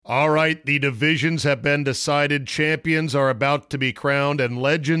All right, the divisions have been decided, champions are about to be crowned, and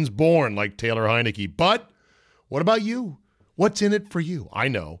legends born like Taylor Heineke. But what about you? What's in it for you? I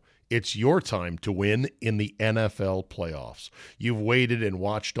know. It's your time to win in the NFL playoffs. You've waited and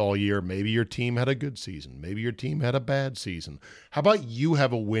watched all year. Maybe your team had a good season. Maybe your team had a bad season. How about you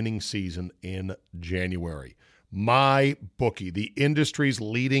have a winning season in January? MyBookie, the industry's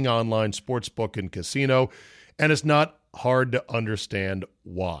leading online sportsbook and casino, and it's not hard to understand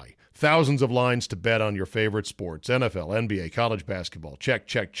why. Thousands of lines to bet on your favorite sports. NFL, NBA, college basketball, check,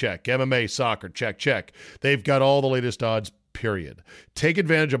 check, check. MMA, soccer, check, check. They've got all the latest odds, period. Take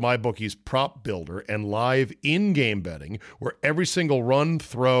advantage of MyBookie's prop builder and live in-game betting, where every single run,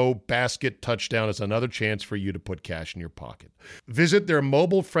 throw, basket, touchdown is another chance for you to put cash in your pocket. Visit their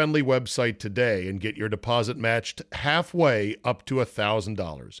mobile-friendly website today and get your deposit matched halfway up to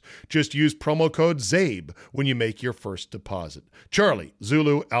 $1,000. Just use promo code ZABE when you make your first deposit. Charlie,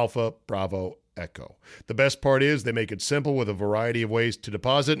 Zulu, Alpha, Bravo, Echo. The best part is they make it simple with a variety of ways to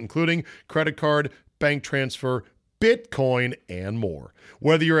deposit, including credit card, bank transfer, Bitcoin, and more.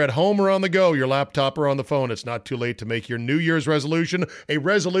 Whether you're at home or on the go, your laptop or on the phone, it's not too late to make your New Year's resolution a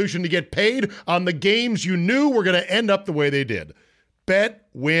resolution to get paid on the games you knew were going to end up the way they did. Bet,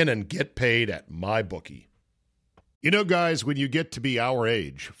 win, and get paid at MyBookie. You know, guys, when you get to be our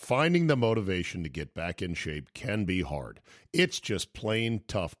age, finding the motivation to get back in shape can be hard. It's just plain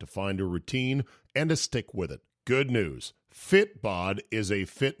tough to find a routine and to stick with it. Good news. Fitbod is a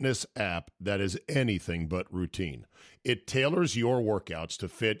fitness app that is anything but routine. It tailors your workouts to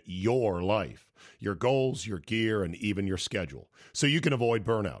fit your life, your goals, your gear, and even your schedule, so you can avoid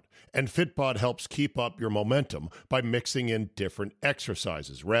burnout. And Fitbod helps keep up your momentum by mixing in different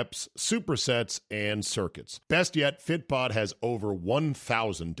exercises, reps, supersets, and circuits. Best yet, Fitbod has over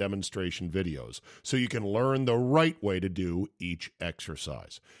 1,000 demonstration videos, so you can learn the right way to do each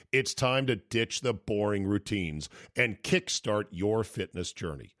exercise. It's time to ditch the boring routines and kickstart your fitness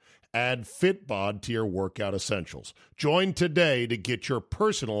journey. Add Fitbod to your workout essentials. Join today to get your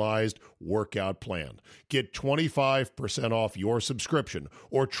personalized workout plan. Get 25% off your subscription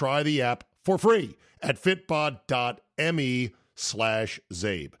or try the app for free at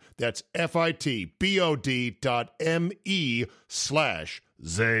fitbod.me/Zabe. That's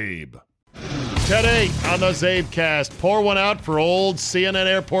fitbod.me/Zabe. Today on the Zabecast, pour one out for old CNN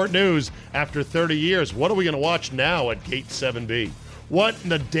Airport News. After 30 years, what are we going to watch now at Gate 7B? What in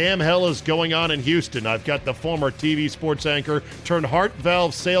the damn hell is going on in Houston? I've got the former TV sports anchor turned heart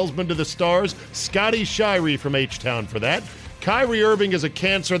valve salesman to the stars, Scotty Shirey from H-Town for that. Kyrie Irving is a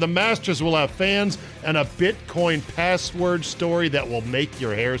cancer, the Masters will have fans, and a Bitcoin password story that will make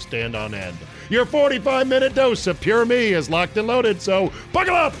your hair stand on end. Your 45-minute dose of pure me is locked and loaded, so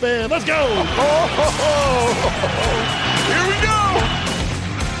buckle up, man. Let's go! Here we go!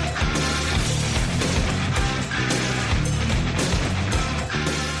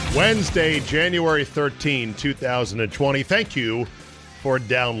 Wednesday, January 13, 2020. Thank you for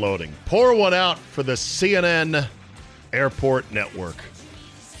downloading. Pour one out for the CNN Airport Network.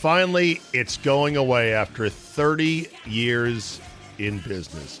 Finally, it's going away after 30 years in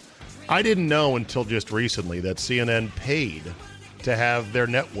business. I didn't know until just recently that CNN paid to have their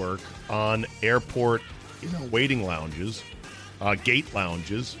network on airport, waiting lounges, gate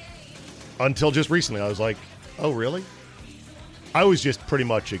lounges. Until just recently, I was like, oh, really? I always just pretty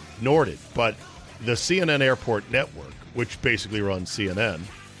much ignored it. But the CNN Airport Network, which basically runs CNN,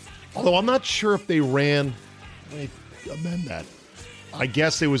 although I'm not sure if they ran, let me amend that. I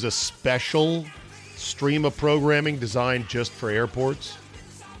guess it was a special stream of programming designed just for airports.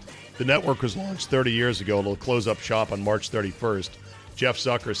 The network was launched 30 years ago. It'll close up shop on March 31st. Jeff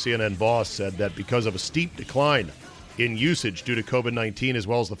Zucker, CNN boss, said that because of a steep decline in usage due to COVID-19, as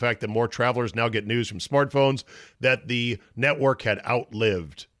well as the fact that more travelers now get news from smartphones, that the network had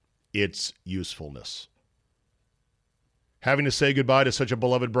outlived its usefulness. Having to say goodbye to such a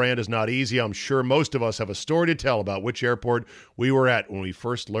beloved brand is not easy. I'm sure most of us have a story to tell about which airport we were at when we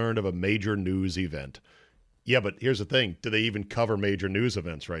first learned of a major news event. Yeah, but here's the thing. Do they even cover major news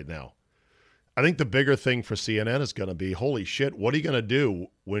events right now? I think the bigger thing for CNN is going to be, holy shit, what are you going to do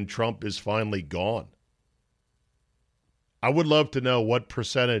when Trump is finally gone? I would love to know what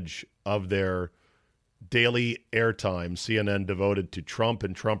percentage of their daily airtime CNN devoted to Trump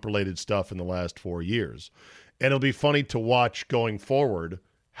and Trump-related stuff in the last 4 years. And it'll be funny to watch going forward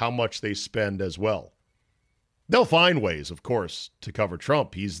how much they spend as well. They'll find ways, of course, to cover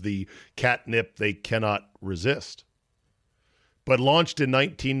Trump. He's the catnip they cannot resist. But launched in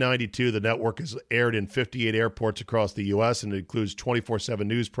 1992, the network is aired in 58 airports across the U.S., and it includes 24/7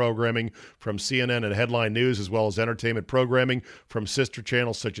 news programming from CNN and Headline News, as well as entertainment programming from sister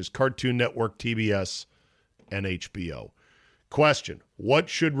channels such as Cartoon Network, TBS, and HBO. Question, what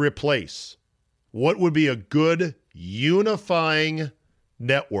should replace? What would be a good unifying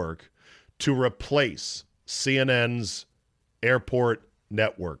network to replace CNN's airport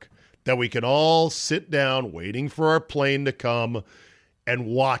network that we can all sit down waiting for our plane to come and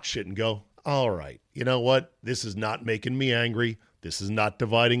watch it and go, all right, you know what? This is not making me angry. This is not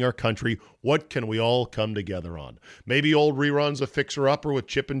dividing our country. What can we all come together on? Maybe old reruns of Fixer Upper with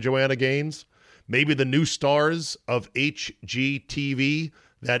Chip and Joanna Gaines. Maybe the new stars of HGTV,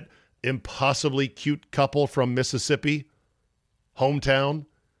 that impossibly cute couple from Mississippi, hometown.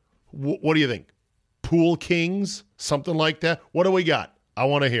 What do you think? Pool Kings? Something like that? What do we got? I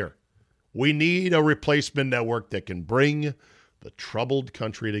want to hear. We need a replacement network that can bring the troubled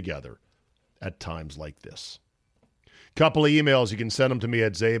country together at times like this. Couple of emails. You can send them to me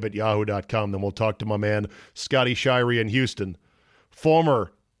at zabe@yahoo.com. Then we'll talk to my man, Scotty Shirey in Houston.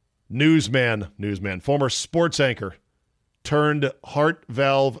 Former former sports anchor, turned heart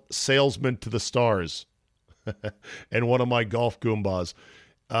valve salesman to the stars, and one of my golf goombas.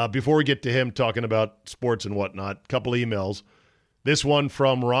 Before we get to him talking about sports and whatnot, couple emails. This one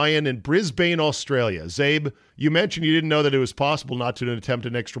from Ryan in Brisbane, Australia. Zabe, you mentioned you didn't know that it was possible not to attempt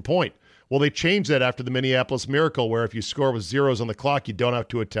an extra point. Well, they changed that after the Minneapolis Miracle, where if you score with zeros on the clock, you don't have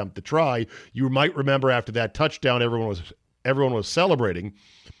to attempt the try. You might remember after that touchdown, everyone was celebrating,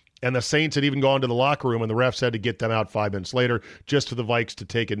 and the Saints had even gone to the locker room, and the refs had to get them out 5 minutes later just for the Vikes to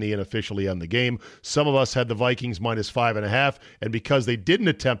take a knee and officially end the game. Some of us had the Vikings -5.5, and because they didn't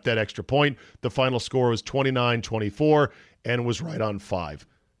attempt that extra point, the final score was 29-24 and was right on 5.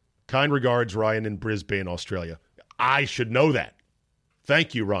 Kind regards, Ryan in Brisbane, Australia. I should know that.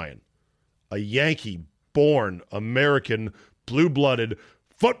 Thank you, Ryan. A Yankee-born, American, blue-blooded,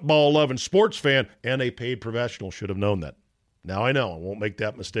 football-loving sports fan and a paid professional should have known that. Now I know. I won't make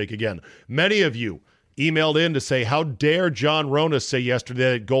that mistake again. Many of you emailed in to say, how dare John Ronas say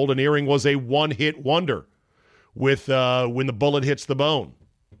yesterday that Golden Earring was a one-hit wonder with When the Bullet Hits the Bone,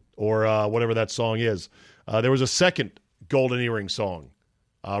 or whatever that song is. There was a second Golden Earring song,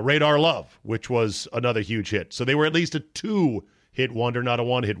 Radar Love, which was another huge hit. So they were at least a two-hit wonder, not a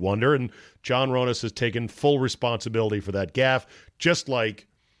one-hit wonder, and John Ronas has taken full responsibility for that gaffe, just like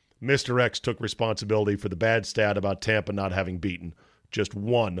Mr. X took responsibility for the bad stat about Tampa not having beaten just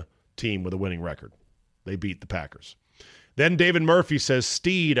one team with a winning record. They beat the Packers. Then David Murphy says,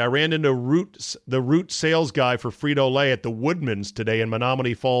 Steed, I ran into the root sales guy for Frito-Lay at the Woodman's today in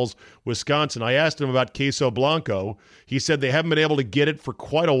Menomonee Falls, Wisconsin. I asked him about Queso Blanco. He said they haven't been able to get it for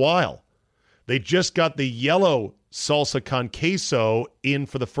quite a while. They just got the yellow salsa con queso in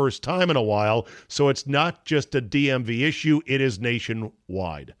for the first time in a while, so it's not just a DMV issue, it is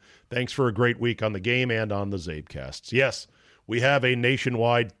nationwide. Thanks for a great week on the game and on the Zabecasts. Yes, we have a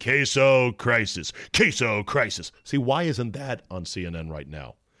nationwide queso crisis. Queso crisis. See, why isn't that on CNN right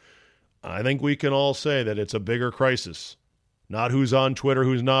now? I think we can all say that it's a bigger crisis. Not who's on Twitter,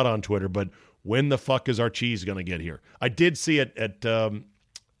 who's not on Twitter, but when the fuck is our cheese going to get here? I did see it at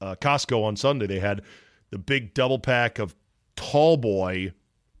Costco on Sunday. They had the big double pack of tall boy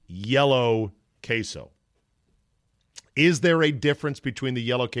yellow queso. Is there a difference between the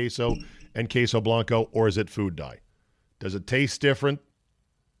yellow queso and queso blanco, or is it food dye? Does it taste different?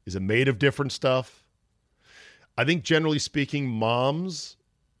 Is it made of different stuff? I think generally speaking, moms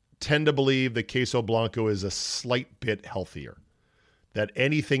tend to believe that queso blanco is a slight bit healthier. That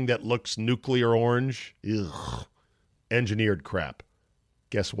anything that looks nuclear orange, engineered crap.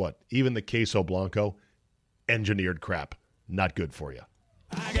 Guess what? Even the queso blanco, engineered crap. Not good for you.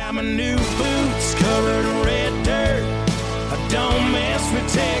 I got my new boots covered in red dirt. I don't mess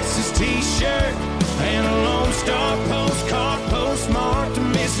with Texas t-shirt. And a Lone Star postcard postmarked to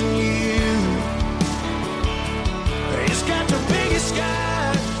missing you. It's got the biggest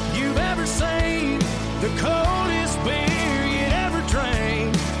sky you've ever seen. The coldest beer you'd ever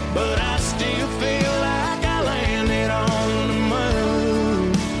drink. But I still feel like I landed on the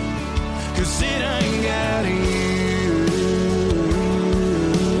moon. 'Cause it ain't got you.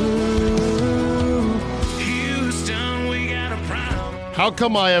 Houston, we got a problem. How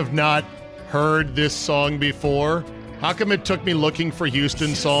come I have not heard this song before? How come it took me looking for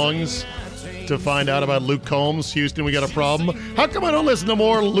Houston songs to find out about Luke Combs? Houston, we got a problem. How come I don't listen to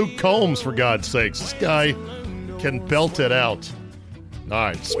more Luke Combs, for God's sakes? This guy can belt it out. All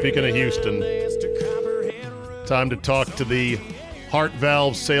right, speaking of Houston, time to talk to the heart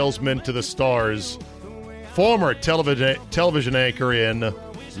valve salesman to the stars, former television anchor in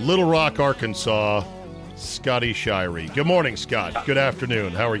Little Rock, Arkansas, Scotty Shirey. Good morning, Scott. Good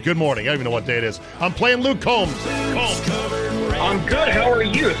afternoon. How are you? Good morning. I don't even know what day it is. I'm playing Luke Combs. I'm good. How are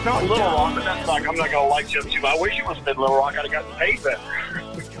you? It's not Little Rock, but that's like, I'm not going to light you up too much. I wish it was been Little Rock. I'd have gotten paid better.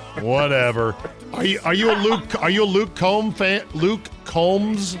 Whatever. Are you a Luke Combs fan? Luke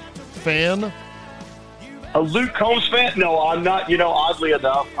Combs fan? A Luke Combs fan? No, I'm not. You know, oddly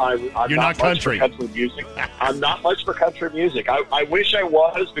enough, I'm You're not not country. much for country music. I'm not much for country music. I wish I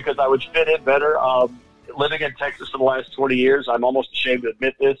was, because I would fit in better. Living in Texas for the last 20 years, I'm almost ashamed to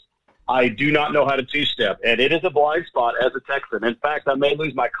admit this. I do not know how to two-step, and it is a blind spot as a Texan. In fact, I may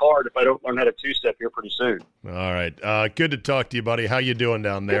lose my card if I don't learn how to two-step here pretty soon. All right. Good to talk to you, buddy. How you doing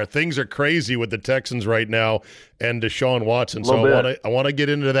down there? Things are crazy with the Texans right now and Deshaun Watson, so I want to get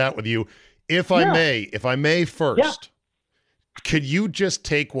into that with you. If I may first, could you just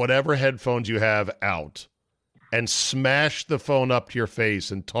take whatever headphones you have out and smash the phone up to your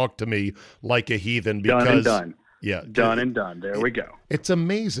face and talk to me like a heathen? Because done and done. Yeah. Done and done. There we go. It's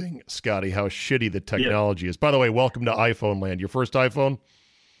amazing, Scotty, how shitty the technology is. By the way, welcome to iPhone land. Your first iPhone?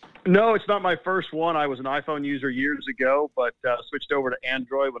 No, it's not my first one. I was an iPhone user years ago, but switched over to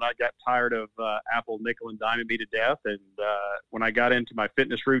Android when I got tired of Apple nickel and diming me to death. And when I got into my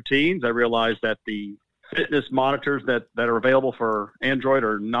fitness routines, I realized that the fitness monitors that are available for Android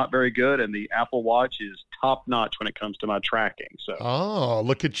are not very good, and the Apple Watch is top notch when it comes to my tracking. So, oh,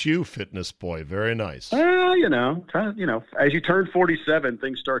 look at you, fitness boy! Very nice. Well, as you turn 47,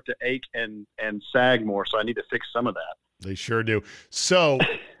 things start to ache and sag more. So I need to fix some of that. They sure do. So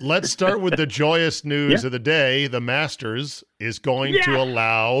let's start with the joyous news of the day. The Masters is going to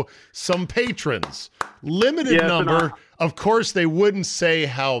allow some patrons. Limited number. Of course, they wouldn't say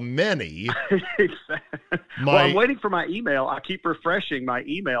how many. Well, I'm waiting for my email. I keep refreshing my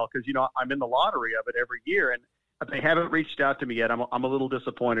email because, I'm in the lottery of it every year, and they haven't reached out to me yet. I'm a little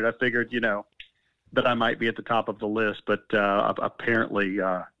disappointed. I figured, that I might be at the top of the list, but apparently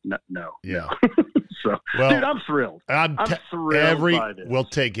no. Yeah. So, dude, I'm thrilled. I'm thrilled by this. We'll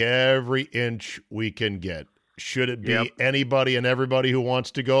take every inch we can get. Should it be anybody and everybody who wants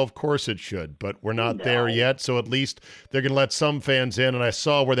to go? Of course it should, but we're not there yet, so at least they're going to let some fans in. And I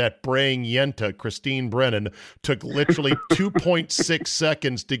saw where that braying Yenta, Christine Brennan, took literally 2.6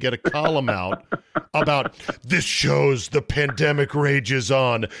 seconds to get a column out about this shows the pandemic rages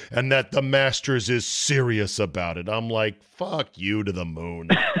on and that the Masters is serious about it. I'm like, fuck you to the moon.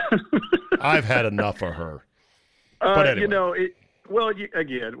 I've had enough of her. But anyway.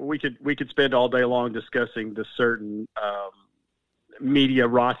 Again, we could spend all day long discussing the certain media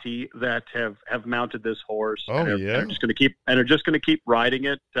Rossi that have mounted this horse. Oh, and are just going to keep riding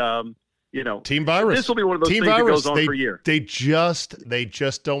it. Team Virus. This will be one of those things that goes on for years. They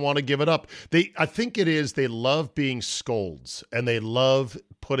just don't want to give it up. I think it is. They love being scolds, and they love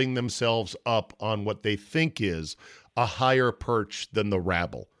putting themselves up on what they think is a higher perch than the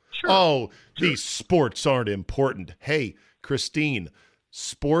rabble. Sure. These sports aren't important. Hey, Christine,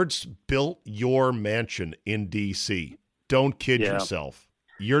 sports built your mansion in D.C. Don't kid yourself.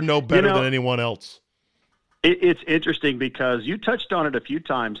 You're no better than anyone else. It's interesting because you touched on it a few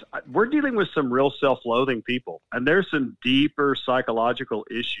times. We're dealing with some real self-loathing people, and there's some deeper psychological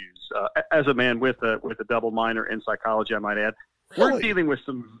issues. As a man with a double minor in psychology, I might add, really? We're dealing with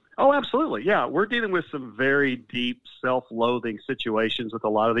some. Oh, absolutely, yeah. We're dealing with some very deep self-loathing situations with a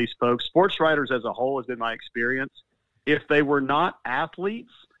lot of these folks. Sports writers as a whole has been my experience. If they were not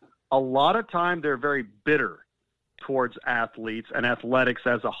athletes, a lot of time they're very bitter towards athletes and athletics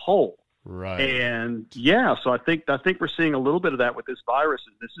as a whole. Right. And so I think we're seeing a little bit of that with this virus.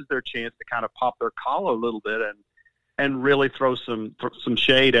 And this is their chance to kind of pop their collar a little bit and really throw some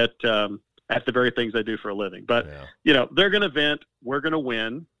shade at the very things they do for a living. But they're going to vent. We're going to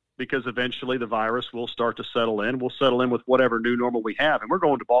win because eventually the virus will start to settle in. We'll settle in with whatever new normal we have, and we're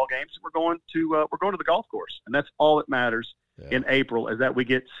going to ball games. We're going to the golf course, and that's all that matters in April is that we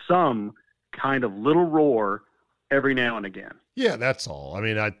get some kind of little roar every now and again. Yeah, that's all. I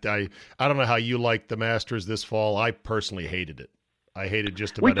mean, I don't know how you like the Masters this fall. I personally hated it. I hated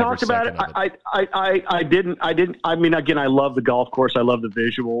just about every second of it. I didn't. I mean, again, I love the golf course. I love the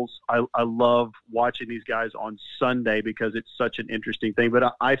visuals. I love watching these guys on Sunday because it's such an interesting thing.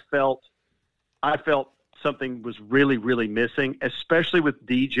 But I felt something was really, really missing, especially with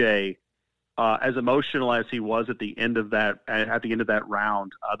DJ. As emotional as he was at the end of that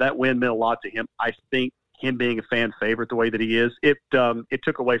round, that win meant a lot to him. I think him being a fan favorite the way that he is, it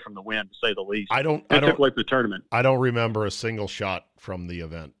took away from the win, to say the least. It took away from the tournament. I don't remember a single shot from the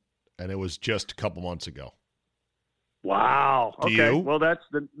event, and it was just a couple months ago. Wow. Do Okay. you? Well, that's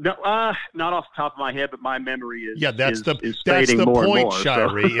not off the top of my head, but my memory is. Yeah, that's is the fading more point, and more,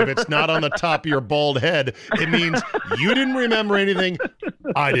 Shirey. If it's not on the top of your bald head, it means you didn't remember anything.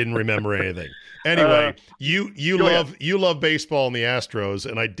 I didn't remember anything. Anyway, you love baseball and the Astros,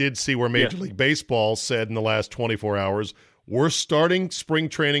 and I did see where Major League Baseball said in the last 24 hours, we're starting spring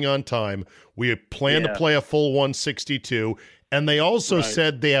training on time. We plan to play a full 162, and they also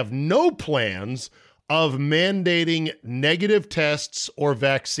said they have no plans of mandating negative tests or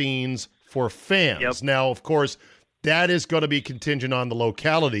vaccines for fans. Yep. Now, of course, that is going to be contingent on the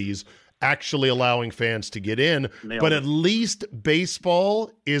localities actually allowing fans to get in. But at least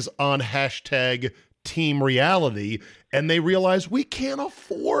baseball is on hashtag team reality, and they realize we can't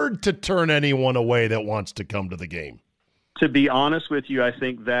afford to turn anyone away that wants to come to the game. To be honest with you, I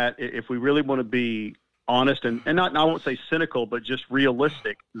think that if we really want to be honest and not, I won't say cynical, but just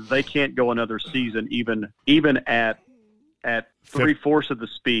realistic, they can't go another season even at 3/4 of the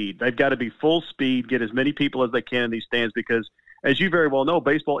speed. They've got to be full speed, get as many people as they can in these stands, because as you very well know,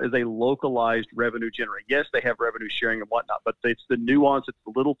 baseball is a localized revenue generator. Yes, they have revenue sharing and whatnot, but it's the nuance, it's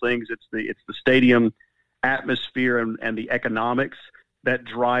the little things, it's the stadium atmosphere and the economics that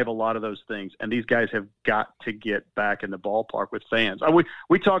drive a lot of those things. And these guys have got to get back in the ballpark with fans.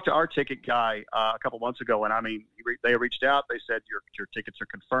 We talked to our ticket guy a couple months ago, and I mean, they reached out. They said your tickets are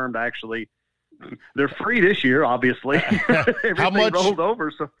confirmed. Actually, they're free this year. Obviously, how much rolled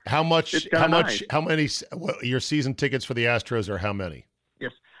over? So how much? Nice. How many? Your season tickets for the Astros are how many?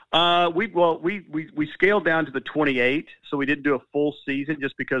 Yes. We scaled down to the 28, so we didn't do a full season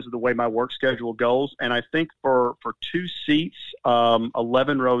just because of the way my work schedule goes. And I think for 2 seats,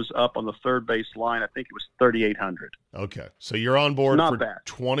 11 rows up on the third base line, I think it was 3,800. Okay, so you're on board Not for bad.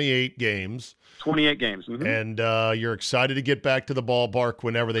 28 games. 28 games. Mm-hmm. And you're excited to get back to the ballpark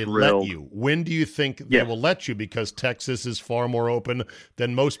whenever they let you. When do you think they will let you? Because Texas is far more open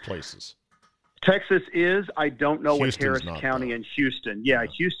than most places. Texas is. I don't know Houston's what Harris County and Houston. Yeah,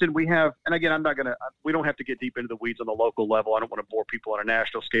 Houston we have, and again, we don't have to get deep into the weeds on the local level. I don't want to bore people on a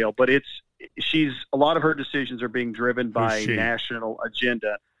national scale, but a lot of her decisions are being driven by national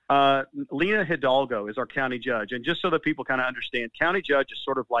agenda. Lena Hidalgo is our county judge. And just so that people kind of understand, county judge is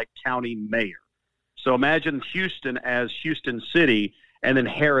sort of like county mayor. So imagine Houston as Houston City, and then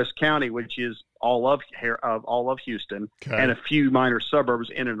Harris County, which is all of Houston, and a few minor suburbs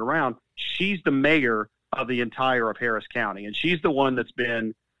in and around. She's the mayor of the entire of Harris County, and she's the one that's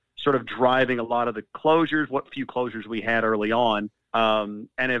been sort of driving a lot of the closures, what few closures we had early on, and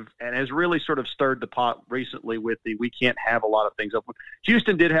has really sort of stirred the pot recently with we can't have a lot of things open.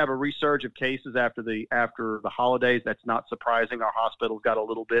 Houston did have a resurge of cases after the holidays. That's not surprising. Our hospitals got a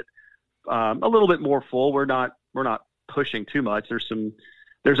little bit more full. We're not pushing too much.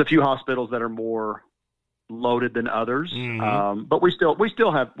 There's a few hospitals that are more loaded than others, but we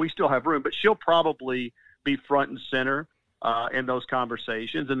still have room. But she'll probably be front and center in those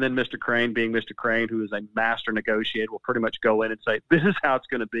conversations. And then Mr. Crane, being Mr. Crane, who is a master negotiator, will pretty much go in and say, "This is how it's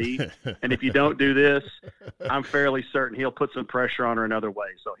going to be, and if you don't do this, I'm fairly certain he'll put some pressure on her another way."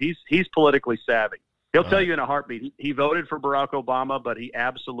 So he's politically savvy. He'll tell you in a heartbeat. He voted for Barack Obama, but he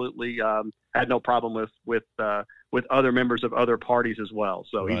absolutely had no problem with other members of other parties as well.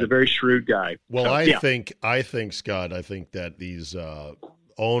 So he's a very shrewd guy. Well, so, I think Scott, I think that these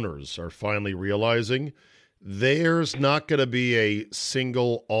owners are finally realizing there's not going to be a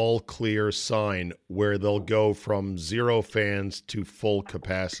single all clear sign where they'll go from 0 fans to full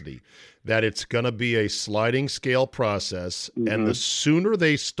capacity. That it's going to be a sliding scale process, and the sooner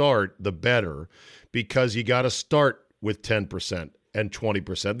they start, the better. Because you got to start with 10% and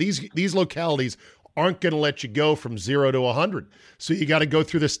 20%. These localities aren't going to let you go from 0 to 100. So you got to go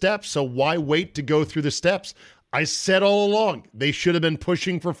through the steps. So why wait to go through the steps? I said all along, they should have been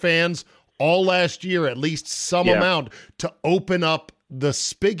pushing for fans all last year, at least some amount, to open up the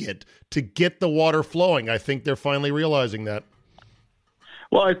spigot to get the water flowing. I think they're finally realizing that.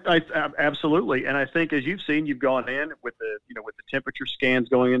 Well, I absolutely, and I think as you've seen, you've gone in with the temperature scans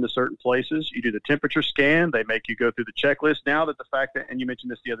going into certain places. You do the temperature scan; they make you go through the checklist. Now that the fact that, and you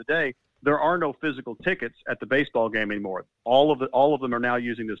mentioned this the other day, there are no physical tickets at the baseball game anymore. All of them are now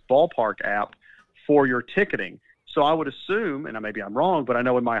using this ballpark app for your ticketing. So I would assume, and maybe I'm wrong, but I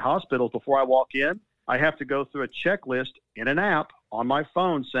know in my hospitals, before I walk in, I have to go through a checklist in an app on my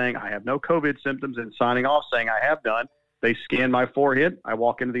phone saying I have no COVID symptoms and signing off saying I have none. They scan my forehead. I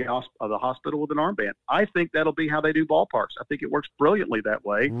walk into the hospital with an armband. I think that'll be how they do ballparks. I think it works brilliantly that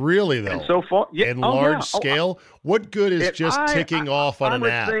way. Really, though? And so far, in large scale? What good is just ticking off on an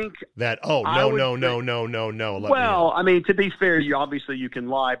app that, no. Well, I mean, to be fair, you can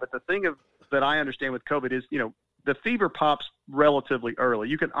lie. But the thing that I understand with COVID is, the fever pops relatively early.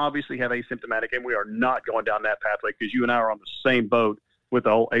 You can obviously have asymptomatic, and we are not going down that pathway because you and I are on the same boat with the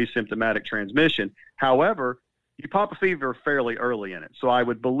whole asymptomatic transmission. However, you pop a fever fairly early in it. So I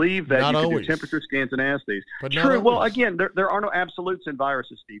would believe that Not you can always. do temperature scans and ask these. But not True. Well, always. again, there are no absolutes in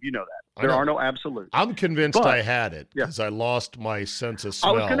viruses, Steve. You know that. I know. There are no absolutes. I'm convinced But- I had it because I lost my sense of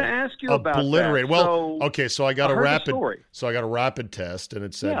smell. I was going to ask you about Obliterated. that. Well, So, okay, so I got I a heard the rapid. story. So I got a rapid test, and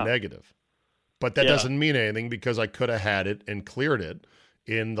it said Yeah. negative. But that Yeah. doesn't mean anything because I could have had it and cleared it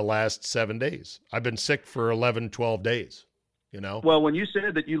in the last 7 days. I've been sick for 11, 12 days. You know. Well, when you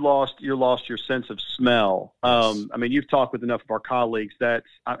said that you lost your sense of smell, Yes. I mean, you've talked with enough of our colleagues that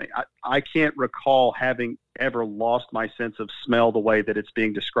I can't recall having ever lost my sense of smell the way that it's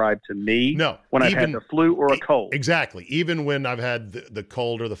being described to me. No, when I've even- had the flu or a cold. Exactly. Even when I've had the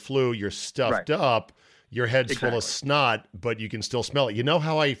cold or the flu, you're stuffed Right. up, your head's full of Exactly. snot, but you can still smell it. You know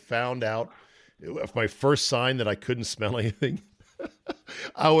how I found out my first sign that I couldn't smell anything?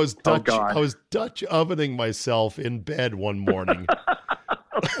 I was God. Dutch ovening myself in bed one morning.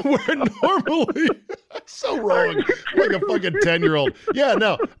 Where normally so wrong, like a fucking 10-year-old. Yeah,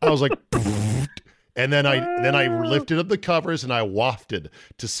 no. I was like, and then I lifted up the covers and I wafted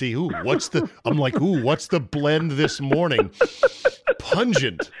to see, what's the blend this morning?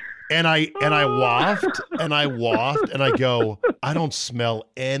 Pungent. And I waft and I go, I don't smell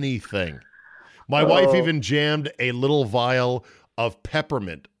anything. My wife even jammed a little vial of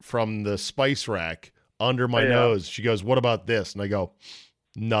peppermint from the spice rack under my nose. She goes, what about this? And I go,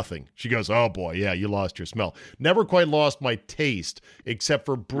 nothing. She goes, oh boy, yeah, you lost your smell. Never quite lost my taste, except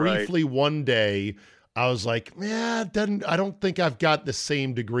for briefly one day. I was like, I don't think I've got the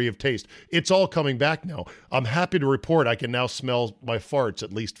same degree of taste. It's all coming back now. I'm happy to report I can now smell my farts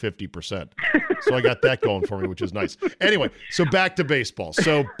at least 50%. So I got that going for me, which is nice. Anyway, so back to baseball.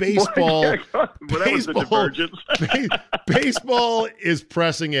 So baseball, Well, that was the divergence. baseball is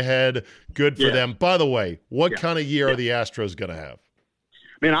pressing ahead. Good for Yeah. them. By the way, what kind of year are the Astros going to have?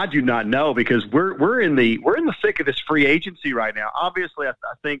 Man, I do not know because we're in the thick of this free agency right now. Obviously, I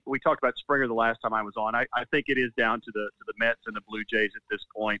think we talked about Springer the last time I was on. I think it is down to the Mets and the Blue Jays at this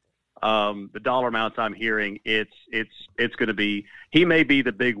point. The dollar amounts I'm hearing, it's going to be, he may be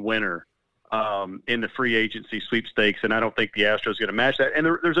the big winner in the free agency sweepstakes, and I don't think the Astros are going to match that. And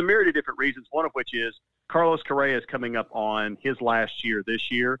there's a myriad of different reasons. One of which is Carlos Correa is coming up on his last year this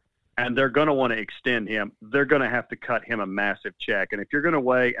year. And they're going to want to extend him. They're going to have to cut him a massive check. And if you're going to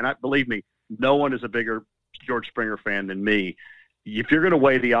weigh, and believe me, no one is a bigger George Springer fan than me. If you're going to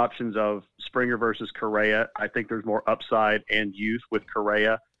weigh the options of Springer versus Correa, I think there's more upside and youth with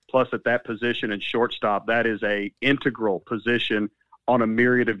Correa. Plus, at that position and shortstop, that is a integral position on a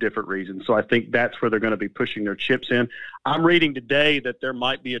myriad of different reasons. So I think that's where they're going to be pushing their chips in. I'm reading today that there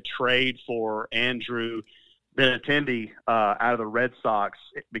might be a trade for Andrew Benintendi out of the Red Sox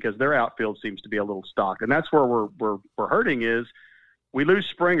because their outfield seems to be a little stocked, and that's where we're hurting. Is we lose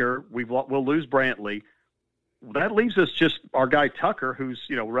Springer, we'll lose Brantley. That leaves us just our guy Tucker, who's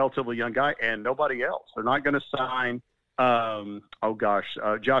a relatively young guy, and nobody else. They're not going to sign.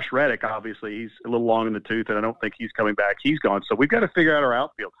 Josh Reddick. Obviously, he's a little long in the tooth, and I don't think he's coming back. He's gone. So we've got to figure out our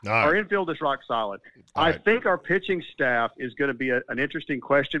outfield. All right. Our infield is rock solid. All I right. think our pitching staff is going to be an interesting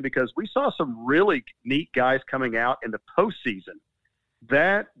question because we saw some really neat guys coming out in the postseason.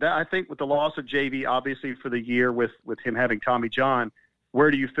 That I think with the loss of JV, obviously for the year with him having Tommy John, where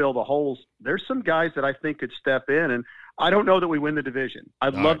do you fill the holes? There's some guys that I think could step in, and I don't know that we win the division.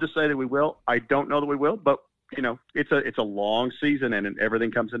 I'd All love right. to say that we will. I don't know that we will, but it's a long season and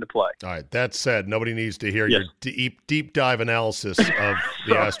everything comes into play. All right. That said, nobody needs to hear Yes. your deep dive analysis of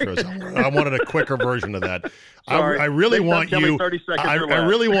the Astros. I wanted a quicker version of that. Sorry. I really Next time, want tell me you. 30 seconds I or less.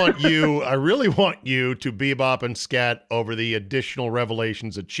 really want you to bebop and scat over the additional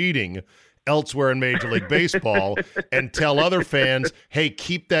revelations of cheating elsewhere in Major League Baseball and tell other fans, hey,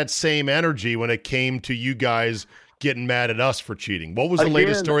 keep that same energy when it came to you guys getting mad at us for cheating. What was the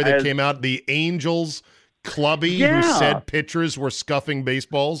latest Again, story that as- came out? The Angels clubby who Yeah. said pitchers were scuffing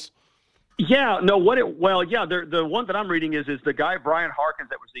baseballs? Yeah, no, the one that I'm reading is the guy Brian Harkins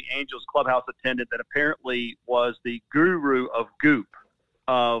that was the Angels clubhouse attendant that apparently was the guru of goop,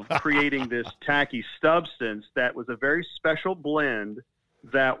 of creating this tacky substance that was a very special blend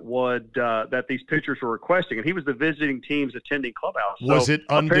that these pitchers were requesting, and he was the visiting team's attending clubhouse. Was So it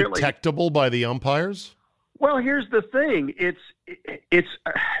apparently- undetectable by the umpires? Well, here's the thing. It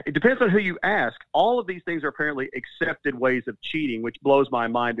depends on who you ask. All of these things are apparently accepted ways of cheating, which blows my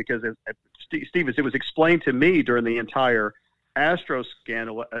mind because, Steve, as it was explained to me during the entire Astros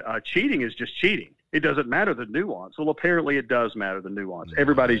scandal, cheating is just cheating. It doesn't matter the nuance. Well, apparently it does matter the nuance.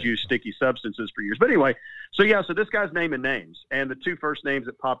 Everybody's used sticky substances for years. But anyway, so this guy's naming names. And the two first names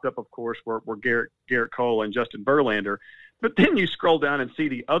that popped up, of course, were Garrett Cole and Justin Verlander. But then you scroll down and see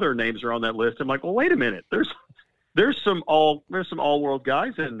the other names are on that list. I'm like, well, wait a minute. There's some all world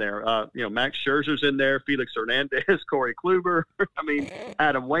guys in there. Max Scherzer's in there, Felix Hernandez, Corey Kluber. I mean,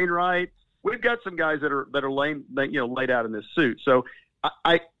 Adam Wainwright. We've got some guys that are laid out in this suit. So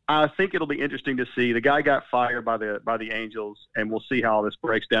I think it'll be interesting to see. The guy got fired by the Angels, and we'll see how this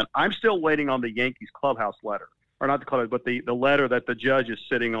breaks down. I'm still waiting on the Yankees clubhouse letter, or not the clubhouse, but the letter that the judge is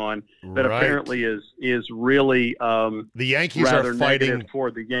sitting on that apparently is really the Yankees are fighting for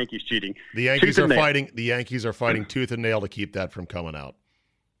the Yankees cheating. The Yankees are fighting. The Yankees are fighting tooth and nail to keep that from coming out.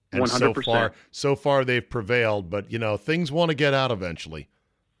 And 100%. So far they've prevailed, but things want to get out eventually.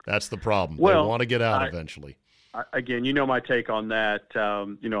 That's the problem. Well, they want to get out eventually. Again, my take on that.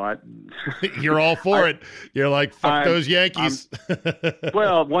 You're all for it. You're like, fuck those Yankees.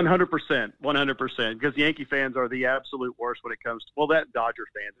 100%, because Yankee fans are the absolute worst when it comes to that Dodger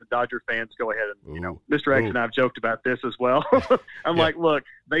fans. The Dodger fans go ahead and Mr. X and I have joked about this as well. I'm like, look,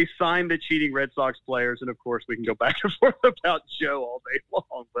 they signed the cheating Red Sox players, and of course we can go back and forth about Joe all day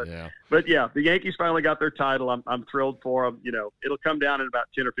long. But the Yankees finally got their title. I'm thrilled for them. It'll come down in about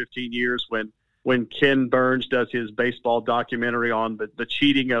 10 or 15 years when Ken Burns does his baseball documentary on the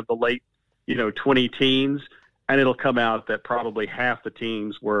cheating of the late, 20 teens, and it'll come out that probably half the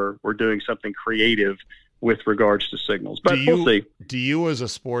teams were doing something creative with regards to signals. But we'll see. Do you as a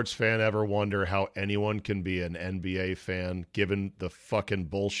sports fan ever wonder how anyone can be an NBA fan given the fucking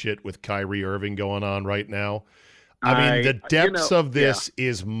bullshit with Kyrie Irving going on right now? I mean, the depths of this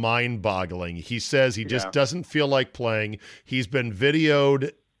is mind-boggling. He says he just doesn't feel like playing. He's been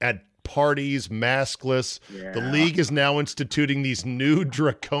videoed at parties, maskless. The league is now instituting these new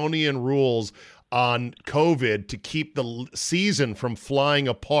draconian rules on COVID to keep the season from flying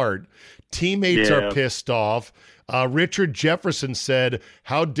apart. Teammates are pissed off. Richard Jefferson said,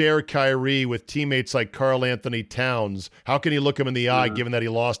 how dare Kyrie with teammates like Karl Anthony Towns? How can he look him in the eye given that he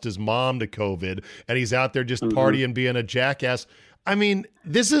lost his mom to COVID and he's out there just partying, being a jackass? I mean,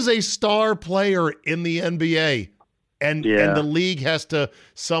 this is a star player in the NBA. And the league has to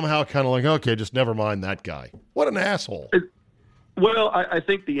somehow kind of like, okay, just never mind that guy. What an asshole. Well, I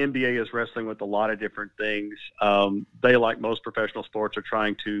think the NBA is wrestling with a lot of different things. They, like most professional sports, are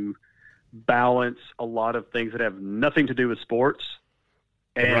trying to balance a lot of things that have nothing to do with sports.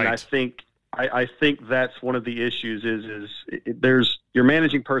 And I think that's one of the issues is you're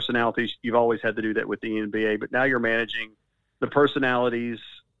managing personalities. You've always had to do that with the NBA, but now you're managing the personalities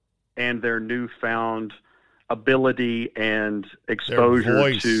and their newfound ability and exposure their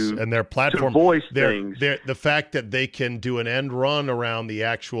voice to and their platform, to voice things. The fact that they can do an end run around the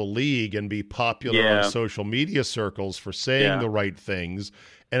actual league and be popular on social media circles for saying the right things.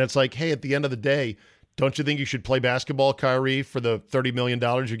 And it's like, hey, at the end of the day, don't you think you should play basketball, Kyrie, for the $30 million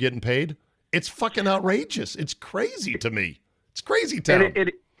you're getting paid? It's fucking outrageous. It's crazy to me. It's crazy town.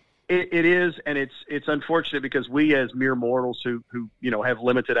 It is, and it's unfortunate because we as mere mortals who have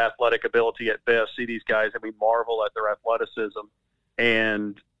limited athletic ability at best see these guys and we marvel at their athleticism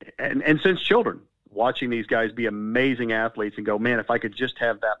and since children watching these guys be amazing athletes and go, man, if I could just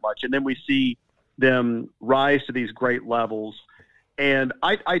have that much. And then we see them rise to these great levels. And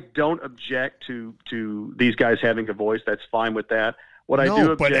I don't object to these guys having a voice. That's fine with that. What I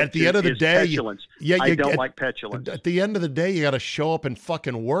do but at the end of the day, petulance. I don't like petulance. At the end of the day, you got to show up and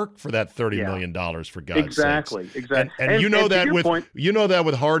fucking work for that $30 million for God's sakes. Exactly. And you know that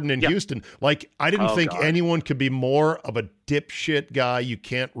with Harden in Houston. Like, I didn't think anyone could be more of a dipshit guy you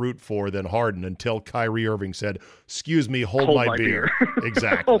can't root for than Harden until Kyrie Irving said, "Excuse me, hold my beer."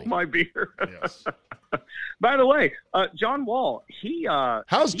 Exactly. Hold my beer. Yes. By the way, John Wall,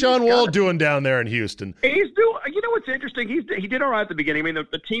 how's John Wall doing down there in Houston? He's doing. You know what's interesting? He did all right at the beginning. I mean,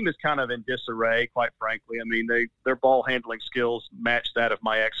 the team is kind of in disarray, quite frankly. I mean, their ball handling skills match that of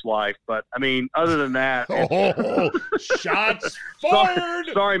my ex-wife. But I mean, other than that, shots fired.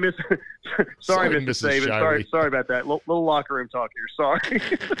 Sorry, Mrs. Davis. Sorry about that. Little locker room talk here. Sorry.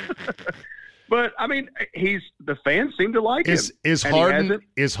 But I mean, the fans seem to like him.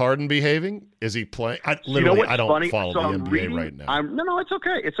 Is Harden behaving? Is he playing? I don't follow the NBA right now. No, it's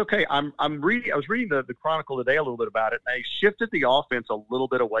okay. It's okay. I was reading the Chronicle today a little bit about it. And they shifted the offense a little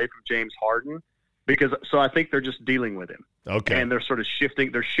bit away from James Harden so I think they're just dealing with him. Okay. And they're sort of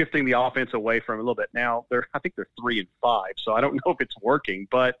shifting the offense away from him a little bit. Now I think they're 3-5, so I don't know if it's working.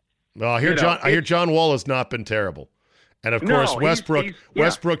 But well, I hear John Wall has not been terrible. And of No, course, he's- Westbrook yeah.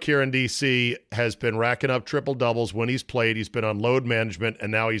 Westbrook here in D.C. has been racking up triple doubles when he's played. He's been on load management,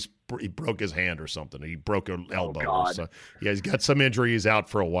 and now he broke his hand or something. He broke an elbow. God. So, yeah, he's got some injury. He's out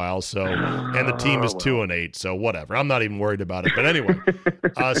for a while. So, and the team is 2-8. So whatever. I'm not even worried about it. But anyway,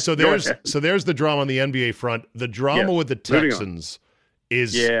 so there's the drama on the NBA front. The drama Yes. with the Moving on. Texans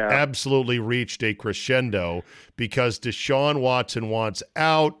is Yeah. absolutely reached a crescendo because Deshaun Watson wants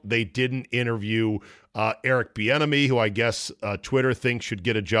out. They didn't interview Eric Bieniemy, who I guess Twitter thinks should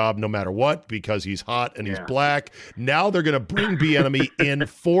get a job no matter what because he's hot and he's Yeah. black. Now they're going to bring Bieniemy in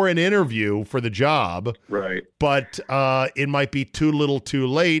for an interview for the job, Right. but it might be too little too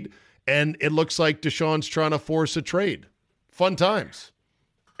late, and it looks like Deshaun's trying to force a trade. Fun times.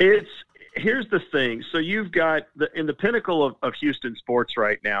 Here's the thing. So you've got in the pinnacle of Houston sports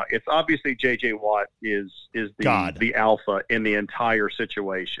right now. It's obviously J.J. Watt is God. the alpha in the entire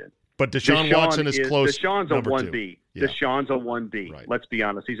situation. But Deshaun Watson is close. Deshaun's a number 1B. two. Yeah. Deshaun's a 1B. Right. Let's be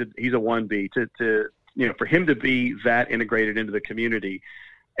honest. He's a 1B to for him to be that integrated into the community.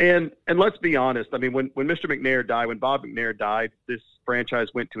 And let's be honest. I mean, when Mr. McNair died, when Bob McNair died, this franchise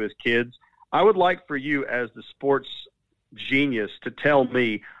went to his kids. I would like for you as the sports genius to tell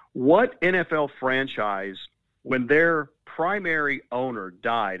me what NFL franchise, when their primary owner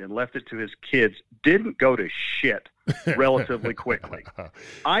died and left it to his kids, didn't go to shit relatively quickly.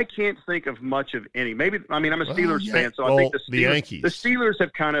 I can't think of much of any. Maybe I'm a Steelers fan, so I think the Yankees. The Steelers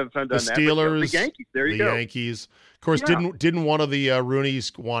have kind of done that. The Steelers, but the Yankees. There you the go. Yankees. Of course, Yeah. didn't one of the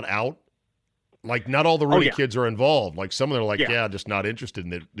Rooneys want out? Like, not all the Rooney yeah. kids are involved. Like, some of them are like, Yeah. just not interested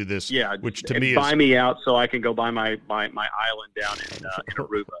in this. Yeah, which to and me buy is me out so I can go buy my island down in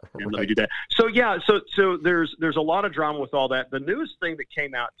Aruba and let me Right. do that. So yeah, so there's a lot of drama with all that. The newest thing that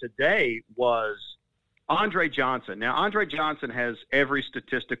came out today was Andre Johnson. Now Andre Johnson has every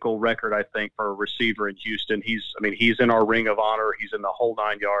statistical record I think for a receiver in Houston. He's in our ring of honor. He's in the whole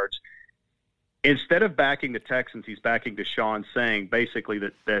 9 yards. Instead of backing the Texans, he's backing Deshaun, saying basically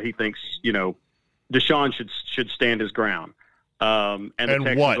that he thinks Deshaun should stand his ground. And the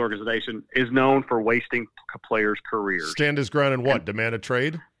Texans what? organization is known for wasting players' careers. stand his ground and what? Demand a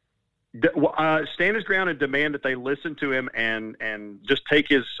trade? Stand his ground and demand that they listen to him and just take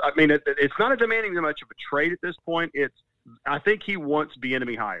his. I mean, it's not a demanding much of a trade at this point. I think he wants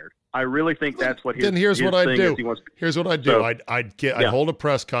Bieniemy hired. I really think that's what his. Then here's his what I'd thing do. is. He wants, Here's what I'd do. So- I'd hold a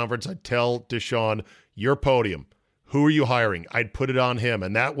press conference. I'd tell Deshaun, your podium. Who are you hiring? I'd put it on him.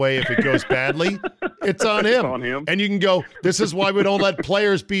 And that way, if it goes badly, it's on him. on him. And you can go, this is why we don't let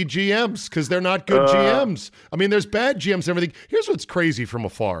players be GMs, because they're not good GMs. I mean, there's bad GMs and everything. Here's what's crazy from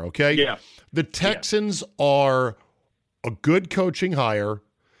afar, okay? Yeah. The Texans are a good coaching hire,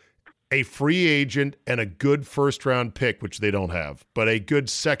 a free agent, and a good first-round pick, which they don't have, but a good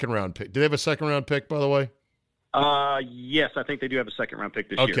second-round pick. Do they have a second-round pick, by the way? Yes, I think they do have a second-round pick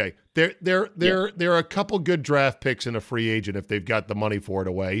this year. Okay, there are a couple good draft picks and a free agent if they've got the money for it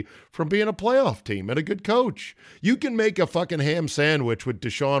away from being a playoff team and a good coach. You can make a fucking ham sandwich with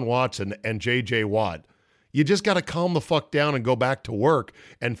Deshaun Watson and J.J. Watt. You just got to calm the fuck down and go back to work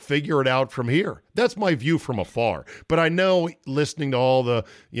and figure it out from here. That's my view from afar. But I know, listening to all the,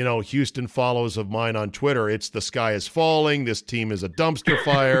 Houston follows of mine on Twitter, it's the sky is falling. This team is a dumpster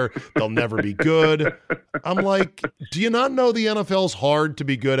fire. They'll never be good. I'm like, do you not know the NFL's hard to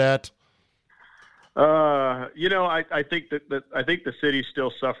be good at? I think I think the city's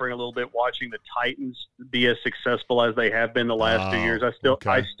still suffering a little bit watching the Titans be as successful as they have been the last 2 years. I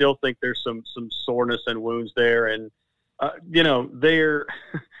still think there's some soreness and wounds there, and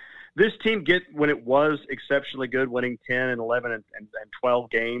this team when it was exceptionally good, winning 10 and 11 and 12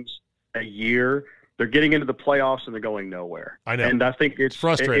 games a year. They're getting into the playoffs and they're going nowhere. I know. And I think it's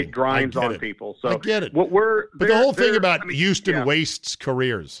frustrating. It grinds I get on it. people. So I get it. But the whole thing about Houston yeah. wastes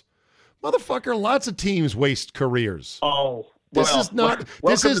careers. Motherfucker, lots of teams waste careers. Oh, This is not. This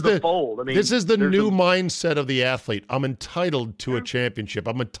welcome is to the fold. I mean, this is the there's new a- mindset of the athlete. I'm entitled to a championship.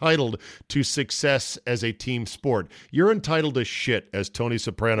 I'm entitled to success as a team sport. You're entitled to shit, as Tony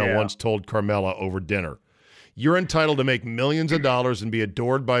Soprano Yeah. once told Carmela over dinner. You're entitled to make millions of dollars and be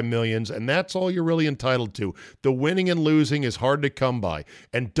adored by millions, and that's all you're really entitled to. The winning and losing is hard to come by.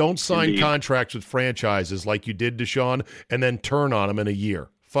 And don't sign Indeed. contracts with franchises like you did, Deshaun, and then turn on them in a year.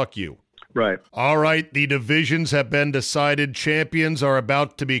 Fuck you. Right. All right, the divisions have been decided. Champions are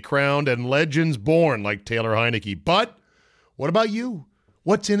about to be crowned and legends born like Taylor Heineke. But what about you?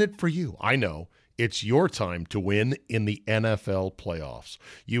 What's in it for you? I know. It's your time to win in the NFL playoffs.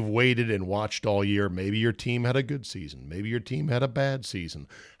 You've waited and watched all year. Maybe your team had a good season. Maybe your team had a bad season.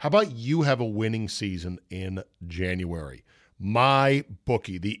 How about you have a winning season in January?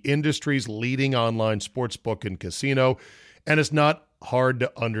 MyBookie, the industry's leading online sportsbook and casino, and it's not hard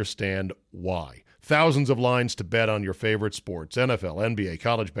to understand why. Thousands of lines to bet on your favorite sports: NFL, NBA,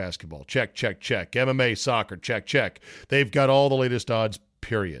 college basketball, check, check, check. MMA, soccer, check, check. They've got all the latest odds,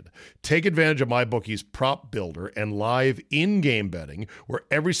 period. Take advantage of MyBookie's prop builder and live in-game betting, where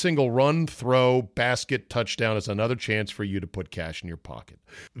every single run, throw, basket, touchdown is another chance for you to put cash in your pocket.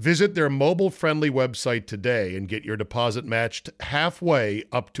 Visit their mobile-friendly website today and get your deposit matched halfway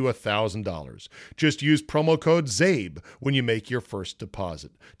up to $1,000. Just use promo code ZABE when you make your first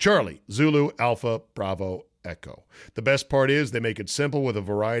deposit. Charlie, Zulu, Alpha, Bravo, Echo. The best part is they make it simple with a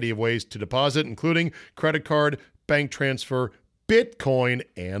variety of ways to deposit, including credit card, bank transfer, Bitcoin,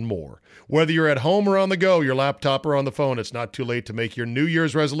 and more. Whether you're at home or on the go, your laptop or on the phone, it's not too late to make your New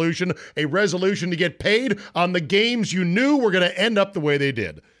Year's resolution a resolution to get paid on the games you knew were going to end up the way they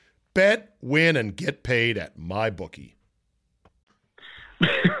did. Bet, win, and get paid at MyBookie.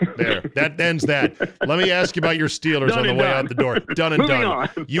 There, that ends that. Let me ask you about your Steelers on the way out the door. Done and done. On.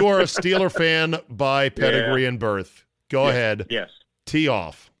 You are a Steeler fan by pedigree and birth. Go ahead. Yes. Tee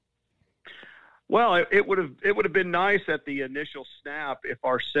off. Well, it would have been nice at the initial snap if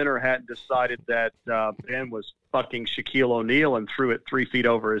our center hadn't decided that Ben was fucking Shaquille O'Neal and threw it 3 feet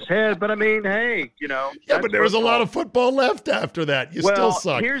over his head. But I mean, hey, Yeah, but there was a lot of football left after that. You still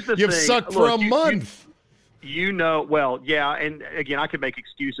suck. Here's the You've thing. sucked for a month. And again, I could make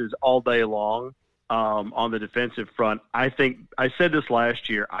excuses all day long on the defensive front. I think I said this last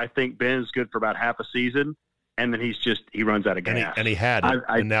year. I think Ben's good for about half a season. And then he runs out of gas. And he had it,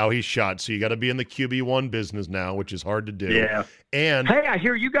 and now he's shot. So you got to be in the QB1 business now, which is hard to do. Yeah. And hey, I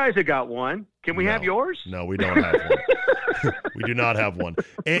hear you guys have got one. Can we have yours? No, we don't have one. We do not have one.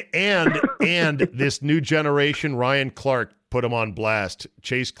 And this new generation, Ryan Clark put him on blast.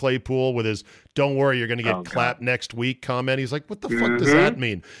 Chase Claypool with his "Don't worry, you're going to get clapped next week" comment. He's like, "What the fuck does that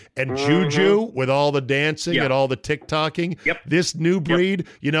mean?" And Juju with all the dancing and all the TikToking. Yep. This new breed,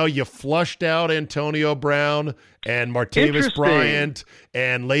 you flushed out Antonio Brown and Martavis Bryant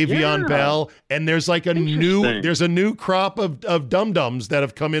and Le'Veon Bell, and there's like a new crop of dum-dums that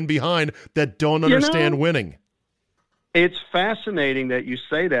have come in behind that don't understand winning. It's fascinating that you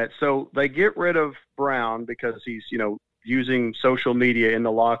say that. So they get rid of Brown because he's, using social media in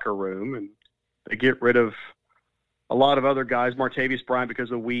the locker room, and they get rid of a lot of other guys, Martavis Bryant because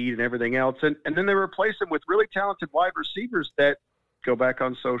of weed and everything else. And then they replace him with really talented wide receivers that go back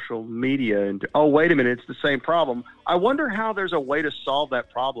on social media and, oh, wait a minute, it's the same problem. I wonder how there's a way to solve that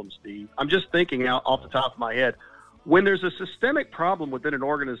problem, Steve. I'm just thinking out off the top of my head. When there's a systemic problem within an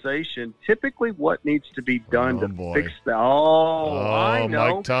organization, typically what needs to be done fix that? I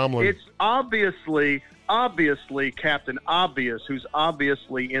know. Mike Tomlin. It's obviously Captain Obvious, who's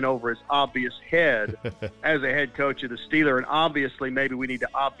obviously in over his obvious head as a head coach of the Steelers. And obviously, maybe we need to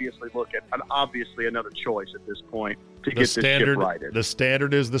look at another choice at this point to get this ship righted. The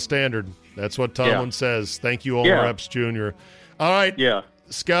standard is the standard. That's what Tomlin says. Thank you, Omar Epps Jr. All right. Yeah.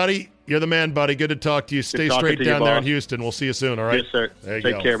 Scotty, you're the man, buddy. Good to talk to you. Stay straight down there in Houston. We'll see you soon, all right? Yes, sir.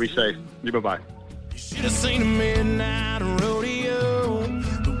 Take care. Be safe. Bye-bye. You should have seen a midnight rodeo,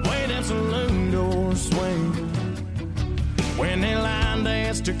 the way that saloon doors swing. When they line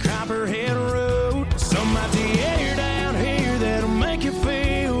dance to Copperhead Road, some might the air down here that'll make you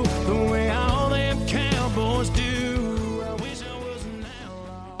feel the way all them cowboys do. I wish I was an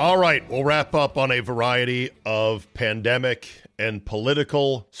outlaw. All right, we'll wrap up on a variety of pandemic and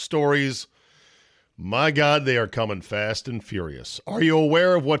political stories. My God, they are coming fast and furious. Are you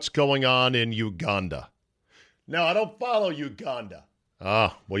aware of what's going on in Uganda? No, I don't follow Uganda.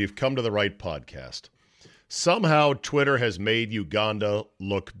 Well, you've come to the right podcast. Somehow, Twitter has made Uganda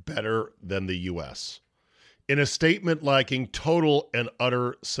look better than the U.S. In a statement lacking total and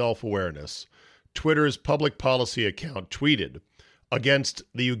utter self-awareness, Twitter's public policy account tweeted against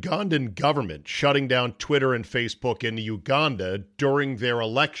the Ugandan government shutting down Twitter and Facebook in Uganda during their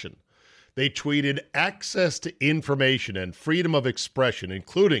election. They tweeted, "Access to information and freedom of expression,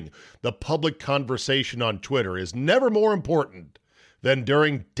 including the public conversation on Twitter, is never more important than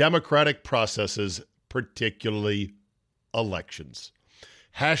during democratic processes, particularly elections.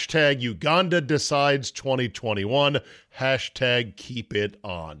 Hashtag Uganda decides 2021. Hashtag keep it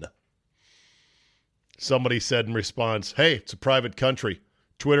on." Somebody said in response, "Hey, it's a private country.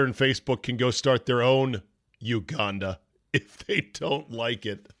 Twitter and Facebook can go start their own Uganda if they don't like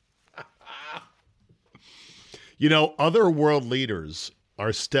it." Other world leaders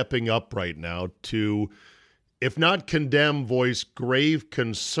are stepping up right now to, if not condemn, voice grave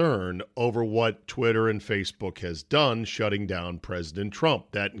concern over what Twitter and Facebook has done, shutting down President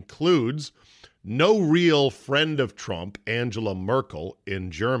Trump. That includes no real friend of Trump, Angela Merkel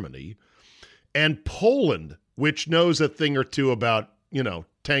in Germany, and Poland, which knows a thing or two about,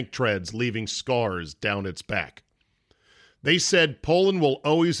 tank treads leaving scars down its back. They said Poland will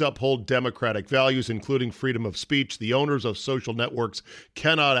always uphold democratic values, including freedom of speech. The owners of social networks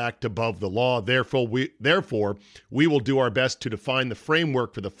cannot act above the law. Therefore, we will do our best to define the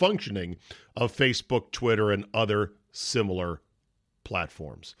framework for the functioning of Facebook, Twitter, and other similar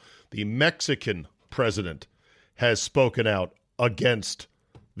platforms. The Mexican president has spoken out against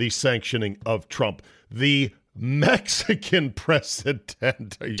the sanctioning of Trump. The Mexican president.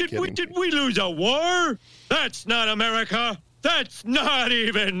 Are you kidding me? Did we lose a war? That's not America. That's not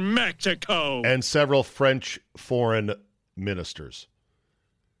even Mexico. And several French foreign ministers.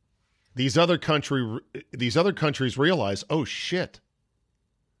 These other countries realize, oh shit.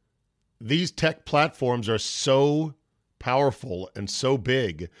 These tech platforms are so powerful and so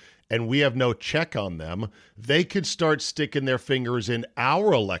big, and we have no check on them. They could start sticking their fingers in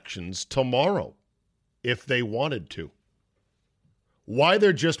our elections tomorrow if they wanted to. Why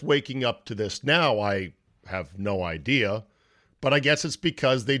they're just waking up to this now, I have no idea. But I guess it's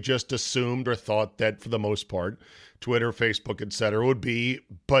because they just assumed or thought that, for the most part, Twitter, Facebook, etc., would be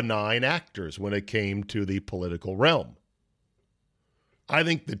benign actors when it came to the political realm. I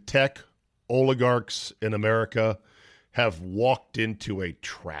think the tech oligarchs in America have walked into a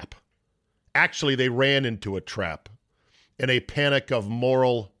trap. Actually, they ran into a trap in a panic of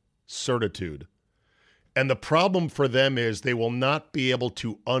moral certitude. And the problem for them is they will not be able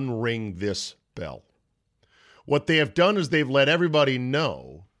to unring this bell. What they have done is they've let everybody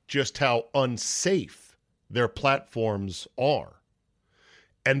know just how unsafe their platforms are,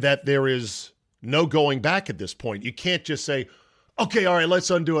 and that there is no going back at this point. You can't just say, okay, all right, let's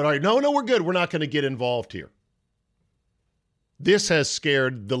undo it. All right, no, we're good. We're not going to get involved here. This has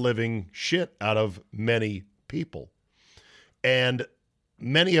scared the living shit out of many people, and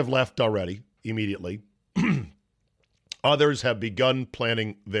many have left already immediately. Others have begun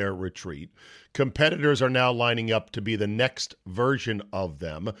planning their retreat. Competitors are now lining up to be the next version of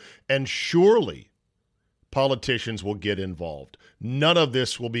them, and surely politicians will get involved. None of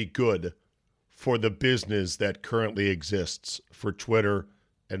this will be good for the business that currently exists for Twitter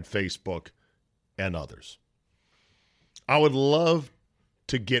and Facebook and others. I would love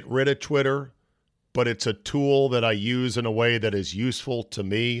to get rid of Twitter, but it's a tool that I use in a way that is useful to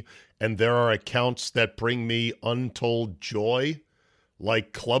me, and there are accounts that bring me untold joy,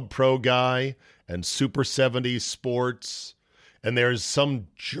 like Club Pro Guy and Super 70s Sports, and there's some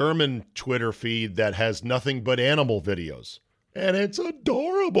German Twitter feed that has nothing but animal videos, and it's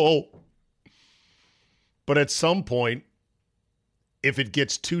adorable. But at some point, if it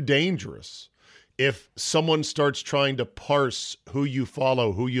gets too dangerous, if someone starts trying to parse who you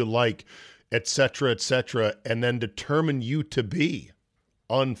follow, who you like, etc., and then determine you to be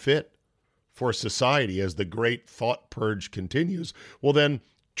unfit for society as the great thought purge continues, well, then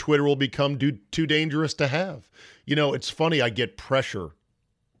Twitter will become too dangerous to have. It's funny, I get pressure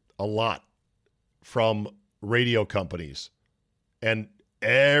a lot from radio companies and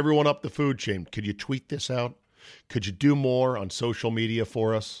everyone up the food chain. Could you tweet this out? Could you do more on social media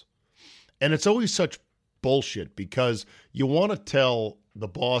for us? And it's always such bullshit because you want to tell the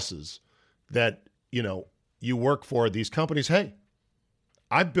bosses that, you work for these companies, hey,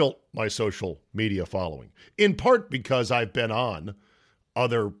 I built my social media following, in part because I've been on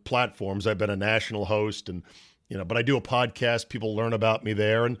other platforms. I've been a national host and, but I do a podcast. People learn about me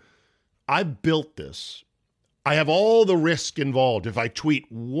there. And I built this. I have all the risk involved if I tweet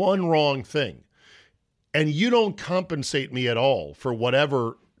one wrong thing. And you don't compensate me at all for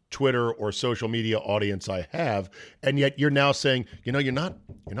whatever Twitter or social media audience I have. And yet you're now saying, you're not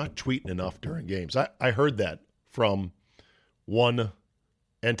tweeting enough during games. I heard that from one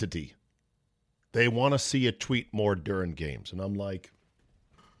entity. They want to see you tweet more during games. And I'm like,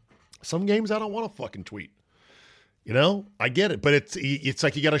 some games I don't want to fucking tweet. I get it. But it's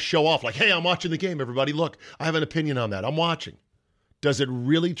like you got to show off. Like, hey, I'm watching the game, everybody. Look, I have an opinion on that. I'm watching. Does it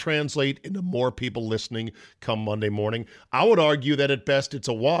really translate into more people listening come Monday morning? I would argue that at best it's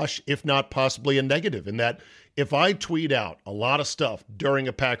a wash, if not possibly a negative, in that if I tweet out a lot of stuff during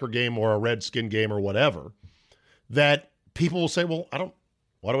a Packer game or a Redskin game or whatever, that people will say, well,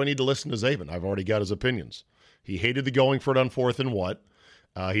 why do I need to listen to Zabin? I've already got his opinions. He hated the going for it on 4th and what.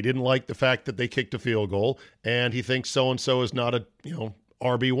 He didn't like the fact that they kicked a field goal, and he thinks so-and-so is not a,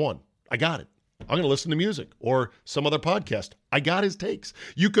 RB1. I got it. I'm going to listen to music or some other podcast. I got his takes.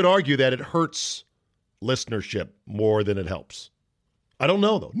 You could argue that it hurts listenership more than it helps. I don't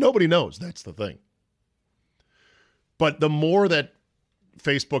know, though. Nobody knows. That's the thing. But the more that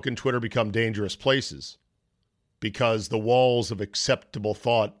Facebook and Twitter become dangerous places because the walls of acceptable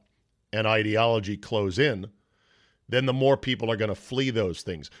thought and ideology close in, then the more people are going to flee those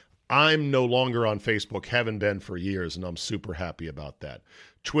things. I'm no longer on Facebook, haven't been for years, and I'm super happy about that.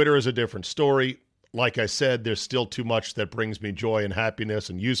 Twitter is a different story. Like I said, there's still too much that brings me joy and happiness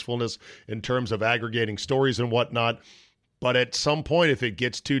and usefulness in terms of aggregating stories and whatnot. But at some point, if it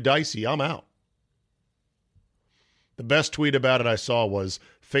gets too dicey, I'm out. The best tweet about it I saw was,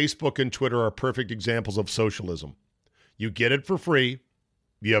 Facebook and Twitter are perfect examples of socialism. You get it for free.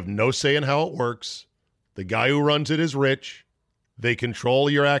 You have no say in how it works. The guy who runs it is rich. They control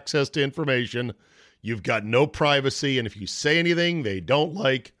your access to information. You've got no privacy, and if you say anything they don't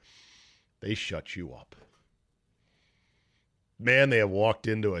like, they shut you up. Man, they have walked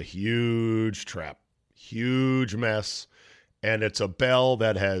into a huge trap, huge mess, and it's a bell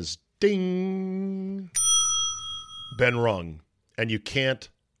that has ding been rung, and you can't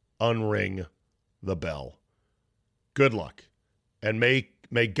unring the bell. Good luck, and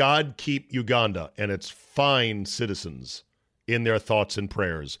may God keep Uganda and its fine citizens in their thoughts and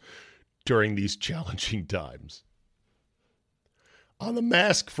prayers during these challenging times. On the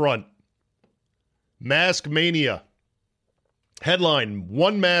mask front, mask mania. Headline,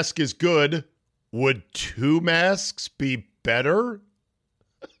 1 mask is good. Would 2 masks be better?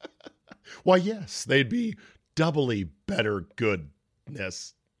 Why, yes, they'd be doubly better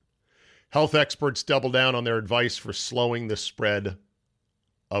goodness. Health experts double down on their advice for slowing the spread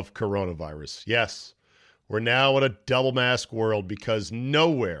of coronavirus. Yes, we're now in a double mask world because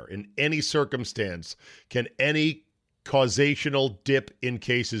nowhere in any circumstance can any causational dip in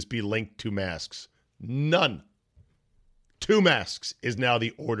cases be linked to masks. None. 2 masks is now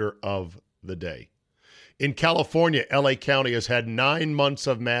the order of the day. In California, LA County has had 9 months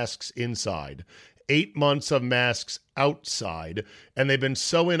of masks inside, 8 months of masks outside, and they've been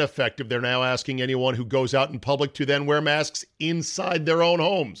so ineffective, they're now asking anyone who goes out in public to then wear masks inside their own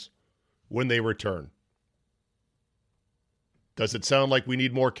homes when they return. Does it sound like we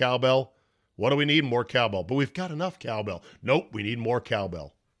need more cowbell? What do we need? More cowbell. But we've got enough cowbell. Nope, we need more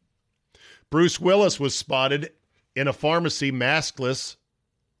cowbell. Bruce Willis was spotted in a pharmacy maskless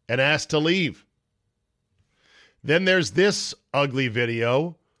and asked to leave. Then there's this ugly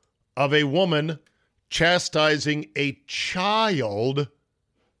video of a woman chastising a child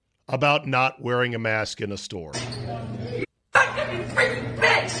about not wearing a mask in a store. Fucking freaking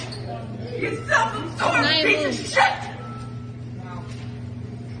bitch! You self-absorbed piece of shit!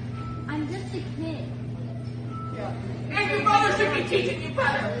 I'm just a kid. And your mother should be teaching you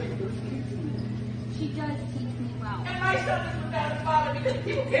better! She does teach me well. And my son is without a father because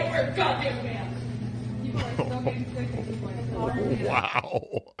people can't wear a goddamn mask! Wow.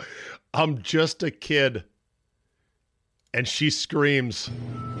 I'm just a kid. And she screams.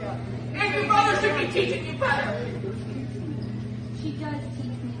 And your mother should be teaching you better! She does teach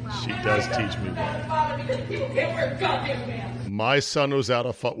me well. She does teach me well. Father because people can't wear a goddamn mask! My son was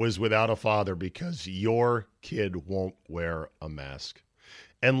without a father because your kid won't wear a mask.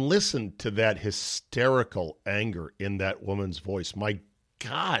 And listen to that hysterical anger in that woman's voice. My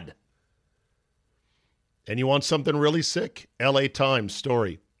God. And you want something really sick? LA Times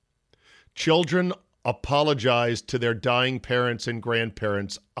story. Children apologized to their dying parents and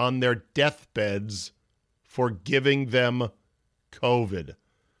grandparents on their deathbeds for giving them COVID.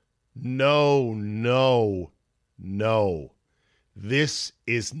 No, no, no. This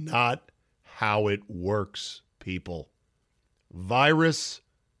is not how it works, people. Virus,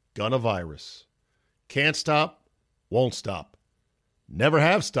 gonna virus. Can't stop, won't stop. Never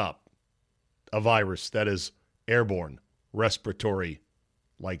have stopped a virus that is airborne, respiratory,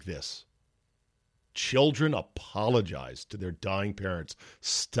 like this. Children apologize to their dying parents.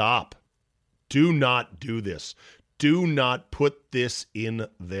 Stop. Do not do this. Do not put this in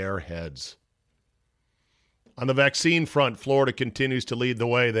their heads. On the vaccine front, Florida continues to lead the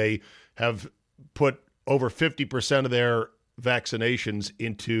way. They have put over 50% of their vaccinations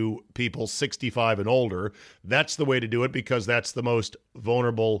into people 65 and older. That's the way to do it because that's the most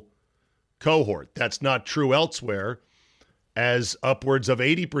vulnerable cohort. That's not true elsewhere, as upwards of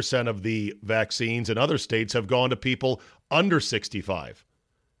 80% of the vaccines in other states have gone to people under 65.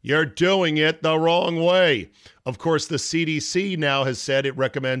 You're doing it the wrong way. Of course, the CDC now has said it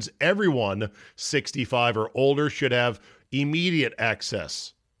recommends everyone 65 or older should have immediate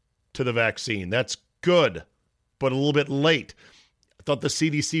access to the vaccine. That's good, but a little bit late. I thought the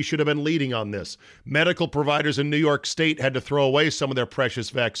CDC should have been leading on this. Medical providers in New York State had to throw away some of their precious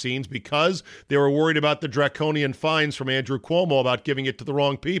vaccines because they were worried about the draconian fines from Andrew Cuomo about giving it to the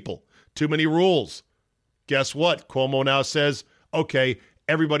wrong people. Too many rules. Guess what? Cuomo now says, okay,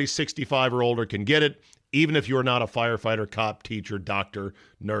 Everybody 65 or older can get it, even if you're not a firefighter, cop, teacher, doctor,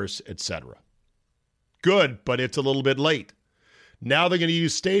 nurse, etc. Good, but it's a little bit late. Now they're going to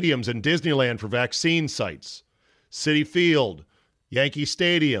use stadiums in Disneyland for vaccine sites. Citi Field, Yankee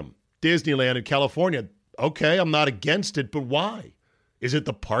Stadium, Disneyland in California. Okay, I'm not against it, but why? Is it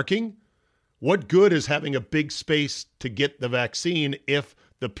the parking? What good is having a big space to get the vaccine if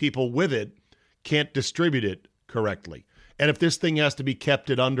the people with it can't distribute it correctly? And if this thing has to be kept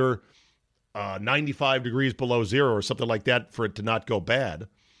at under 95 degrees below zero or something like that for it to not go bad,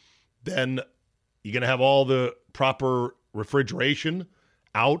 then you're going to have all the proper refrigeration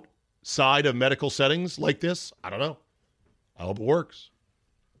outside of medical settings like this? I don't know. I hope it works.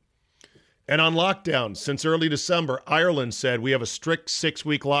 And on lockdown, since early December, Ireland said we have a strict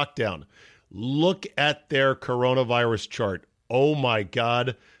 6-week lockdown. Look at their coronavirus chart. Oh my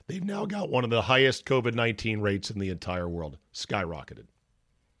God. They've now got one of the highest COVID-19 rates in the entire world. Skyrocketed.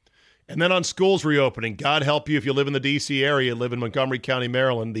 And then on schools reopening, God help you if you live in the D.C. area, live in Montgomery County,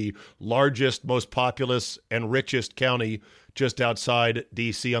 Maryland, the largest, most populous, and richest county just outside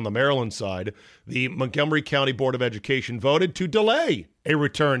D.C. on the Maryland side. The Montgomery County Board of Education voted to delay a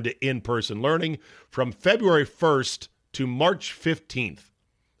return to in-person learning from February 1st to March 15th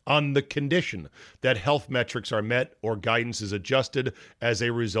on the condition that health metrics are met or guidance is adjusted as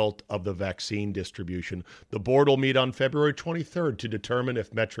a result of the vaccine distribution. The board will meet on February 23rd to determine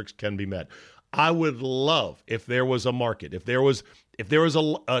if metrics can be met. I would love if there was a market, if there was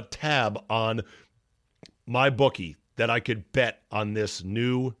a tab on my bookie that I could bet on this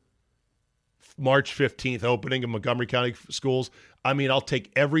new March 15th opening of Montgomery County schools. I mean, I'll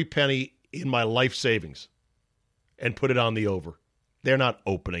take every penny in my life savings and put it on the over. They're not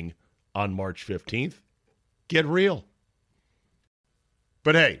opening on March 15th. Get real.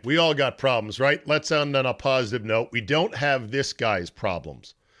 But hey, we all got problems, right? Let's end on a positive note. We don't have this guy's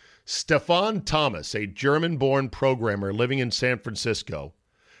problems. Stefan Thomas, a German-born programmer living in San Francisco,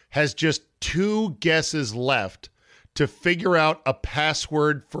 has just 2 guesses left to figure out a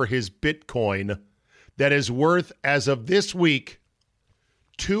password for his Bitcoin that is worth, as of this week,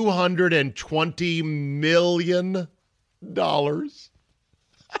 $220 million.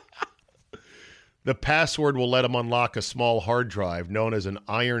 The password will let him unlock a small hard drive known as an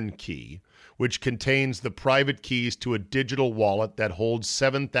iron key, which contains the private keys to a digital wallet that holds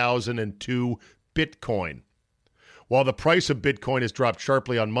 7,002 Bitcoin. While the price of Bitcoin has dropped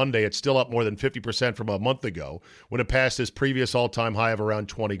sharply on Monday, it's still up more than 50% from a month ago when it passed its previous all-time high of around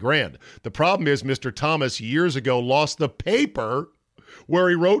 20 grand. The problem is Mr. Thomas years ago lost the paper where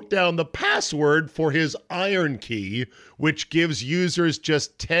he wrote down the password for his iron key, which gives users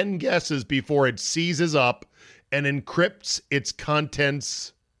just 10 guesses before it seizes up and encrypts its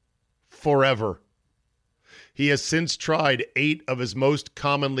contents forever. He has since tried 8 of his most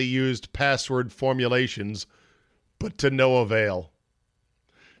commonly used password formulations, but to no avail.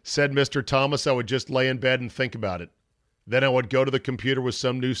 Said Mr. Thomas, I would just lay in bed and think about it. Then I would go to the computer with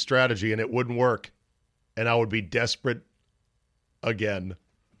some new strategy and it wouldn't work. And I would be desperate again.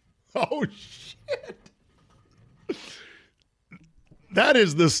 Oh, shit. That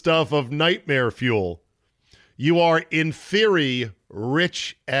is the stuff of nightmare fuel. You are, in theory,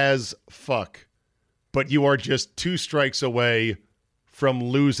 rich as fuck, but you are just 2 strikes away from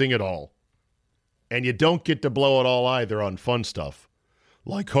losing it all. And you don't get to blow it all either on fun stuff,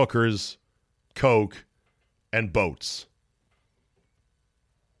 like hookers, coke, and boats.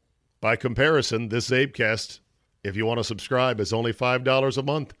 By comparison, this Zabecast, if you want to subscribe, is only $5 a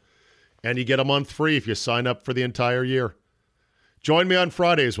month, and you get a month free if you sign up for the entire year. Join me on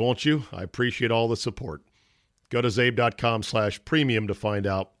Fridays, won't you? I appreciate all the support. Go to zabe.com/premium to find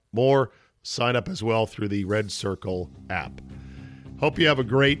out more. Sign up as well through the Red Circle app. Hope you have a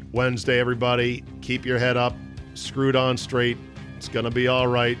great Wednesday, everybody. Keep your head up, screwed on straight. It's going to be all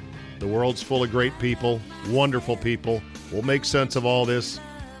right. The world's full of great people, wonderful people. We'll make sense of all this,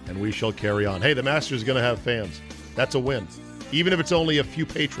 and we shall carry on. Hey, the Masters is going to have fans. That's a win. Even if it's only a few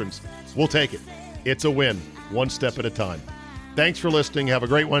patrons, we'll take it. It's a win, one step at a time. Thanks for listening. Have a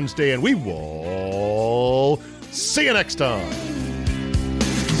great Wednesday, and we will see you next time.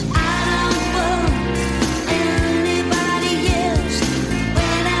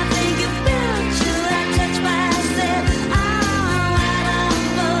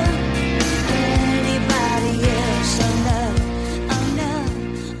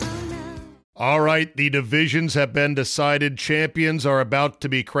 All right, the divisions have been decided. Champions are about to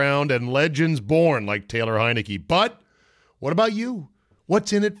be crowned and legends born like Taylor Heineke. But what about you?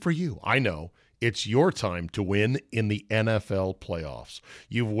 What's in it for you? I know. It's your time to win in the NFL playoffs.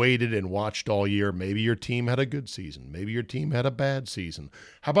 You've waited and watched all year. Maybe your team had a good season. Maybe your team had a bad season.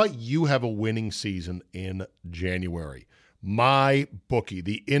 How about you have a winning season in January? MyBookie,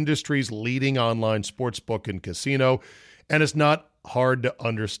 the industry's leading online sportsbook and casino, and it's not hard to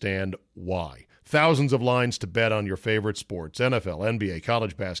understand why. Thousands of lines to bet on your favorite sports: NFL, NBA,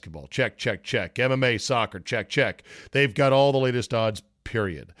 college basketball, check, check, check. MMA, soccer, check, check. They've got all the latest odds,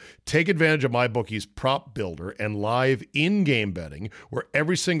 period. Take advantage of MyBookie's prop builder and live in-game betting, where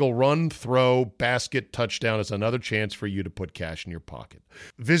every single run, throw, basket, touchdown is another chance for you to put cash in your pocket.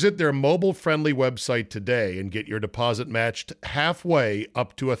 Visit their mobile-friendly website today and get your deposit matched halfway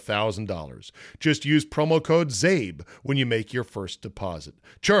up to $1,000. Just use promo code ZABE when you make your first deposit.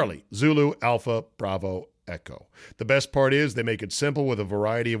 Charlie, Zulu, Alpha, Bravo, Echo. The best part is they make it simple with a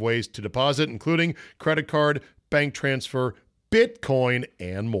variety of ways to deposit, including credit card, bank transfer, Bitcoin,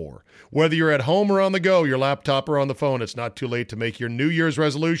 and more. Whether you're at home or on the go, your laptop or on the phone, it's not too late to make your New Year's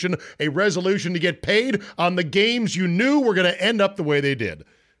resolution a resolution to get paid on the games you knew were going to end up the way they did.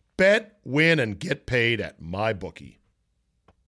 Bet, win, and get paid at MyBookie.